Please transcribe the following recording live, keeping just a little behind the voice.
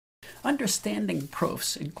Understanding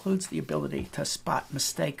proofs includes the ability to spot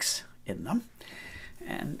mistakes in them.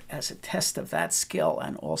 And as a test of that skill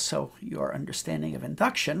and also your understanding of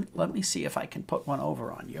induction, let me see if I can put one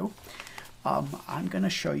over on you. I'm going to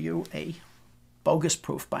show you a bogus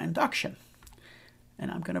proof by induction. And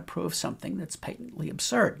I'm going to prove something that's patently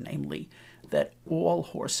absurd, namely that all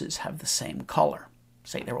horses have the same color.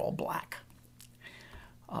 Say they're all black.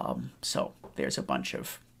 So there's a bunch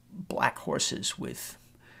of black horses with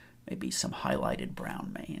maybe some highlighted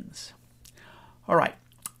brown manes. All right,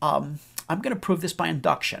 I'm going to prove this by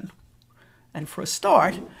induction. And for a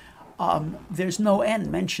start, there's no n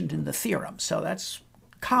mentioned in the theorem, so that's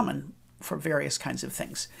common for various kinds of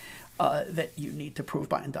things that you need to prove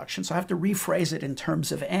by induction. So I have to rephrase it in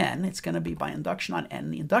terms of n. It's going to be by induction on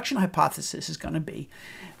n. The induction hypothesis is going to be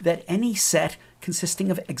that any set consisting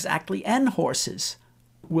of exactly n horses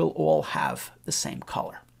will all have the same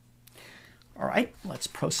color. All right, let's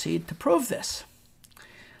proceed to prove this.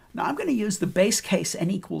 Now I'm going to use the base case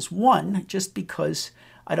n equals 1 just because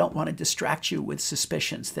I don't want to distract you with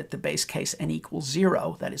suspicions that the base case n equals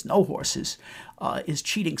 0, that is no horses, is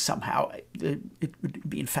cheating somehow. It would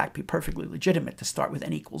be, in fact, be perfectly legitimate to start with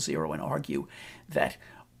n equals 0 and argue that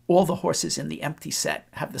all the horses in the empty set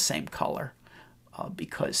have the same color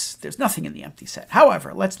because there's nothing in the empty set.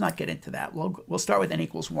 However, let's not get into that. We'll start with n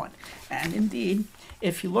equals 1. And indeed,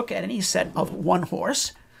 if you look at any set of one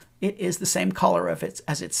horse, it is the same color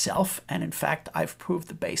as itself. And in fact, I've proved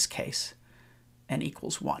the base case n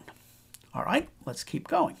equals 1. All right, let's keep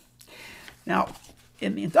going. Now,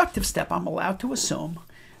 in the inductive step, I'm allowed to assume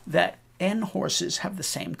that n horses have the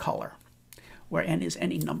same color, where n is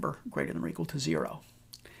any number greater than or equal to 0.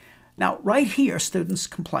 Now, right here, students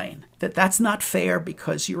complain that that's not fair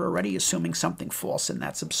because you're already assuming something false and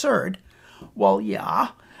that's absurd. Well, yeah,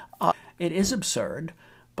 it is absurd,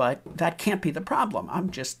 but that can't be the problem. I'm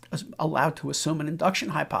just allowed to assume an induction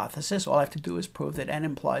hypothesis. All I have to do is prove that n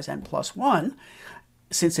implies n plus 1.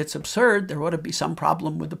 Since it's absurd, there ought to be some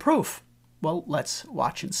problem with the proof. Well, let's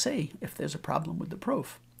watch and see if there's a problem with the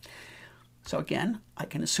proof. So again, I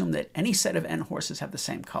can assume that any set of n horses have the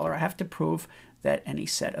same color. I have to prove that any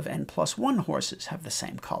set of n plus 1 horses have the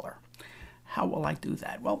same color. How will I do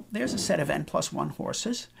that? Well, there's a set of n plus 1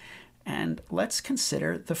 horses, and let's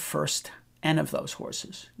consider the first n of those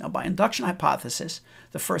horses. Now, by induction hypothesis,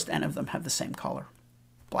 the first n of them have the same color.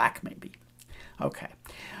 Black, maybe. Okay.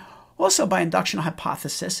 Also, by induction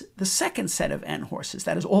hypothesis, the second set of n horses,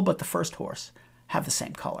 that is all but the first horse, have the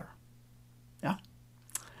same color. Yeah?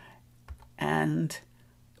 And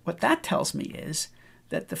what that tells me is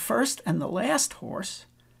that the first and the last horse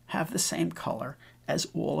have the same color as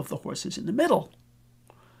all of the horses in the middle.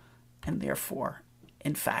 And therefore,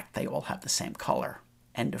 in fact, they all have the same color.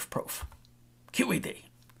 End of proof. QED.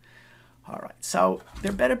 All right, so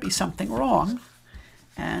there better be something wrong.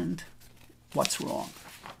 And what's wrong?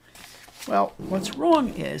 Well, what's wrong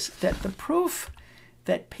is that the proof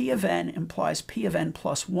that P of n implies P of n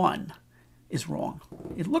plus 1 is wrong.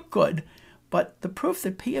 It looked good, but the proof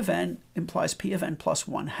that P of n implies P of n plus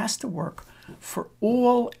 1 has to work for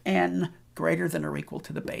all n greater than or equal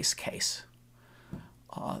to the base case.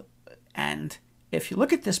 And if you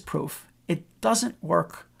look at this proof, it doesn't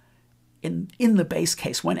work in the base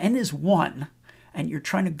case. When n is 1, and you're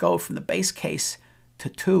trying to go from the base case to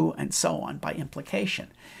 2 and so on by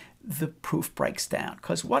implication, the proof breaks down.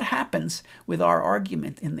 Because what happens with our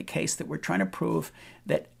argument in the case that we're trying to prove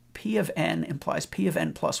that P of n implies P of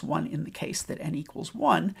n plus 1 in the case that n equals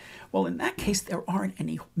 1, well, in that case, there aren't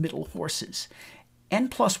any middle horses. N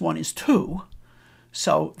plus 1 is 2,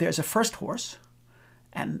 so there's a first horse,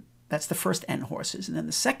 and that's the first n horses. And then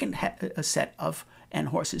the second set of n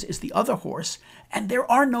horses is the other horse, and there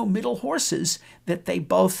are no middle horses that they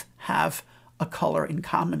both have a color in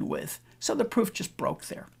common with. So the proof just broke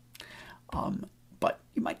there. But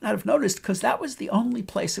you might not have noticed because that was the only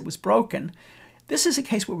place it was broken. This is a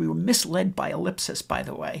case where we were misled by ellipsis, by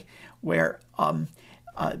the way, where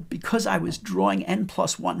because I was drawing n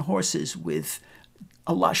plus 1 horses with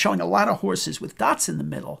showing a lot of horses with dots in the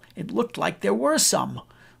middle, it looked like there were some,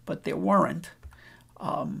 but there weren't.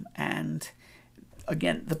 And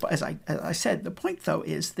again, as I said, the point though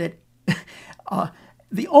is that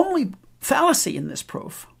the only fallacy in this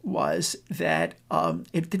proof was that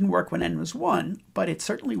it didn't work when n was 1, but it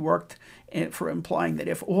certainly worked for implying that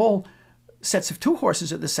if all sets of 2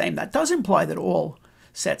 horses are the same, that does imply that all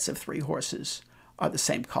sets of 3 horses are the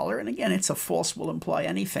same color. And again, it's a false will imply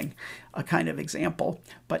anything a kind of example.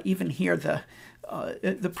 But even here, the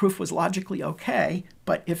proof was logically okay.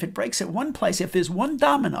 But if it breaks at one place, if there's one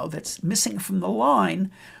domino that's missing from the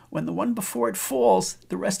line, when the one before it falls,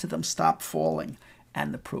 the rest of them stop falling.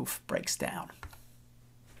 and the proof breaks down.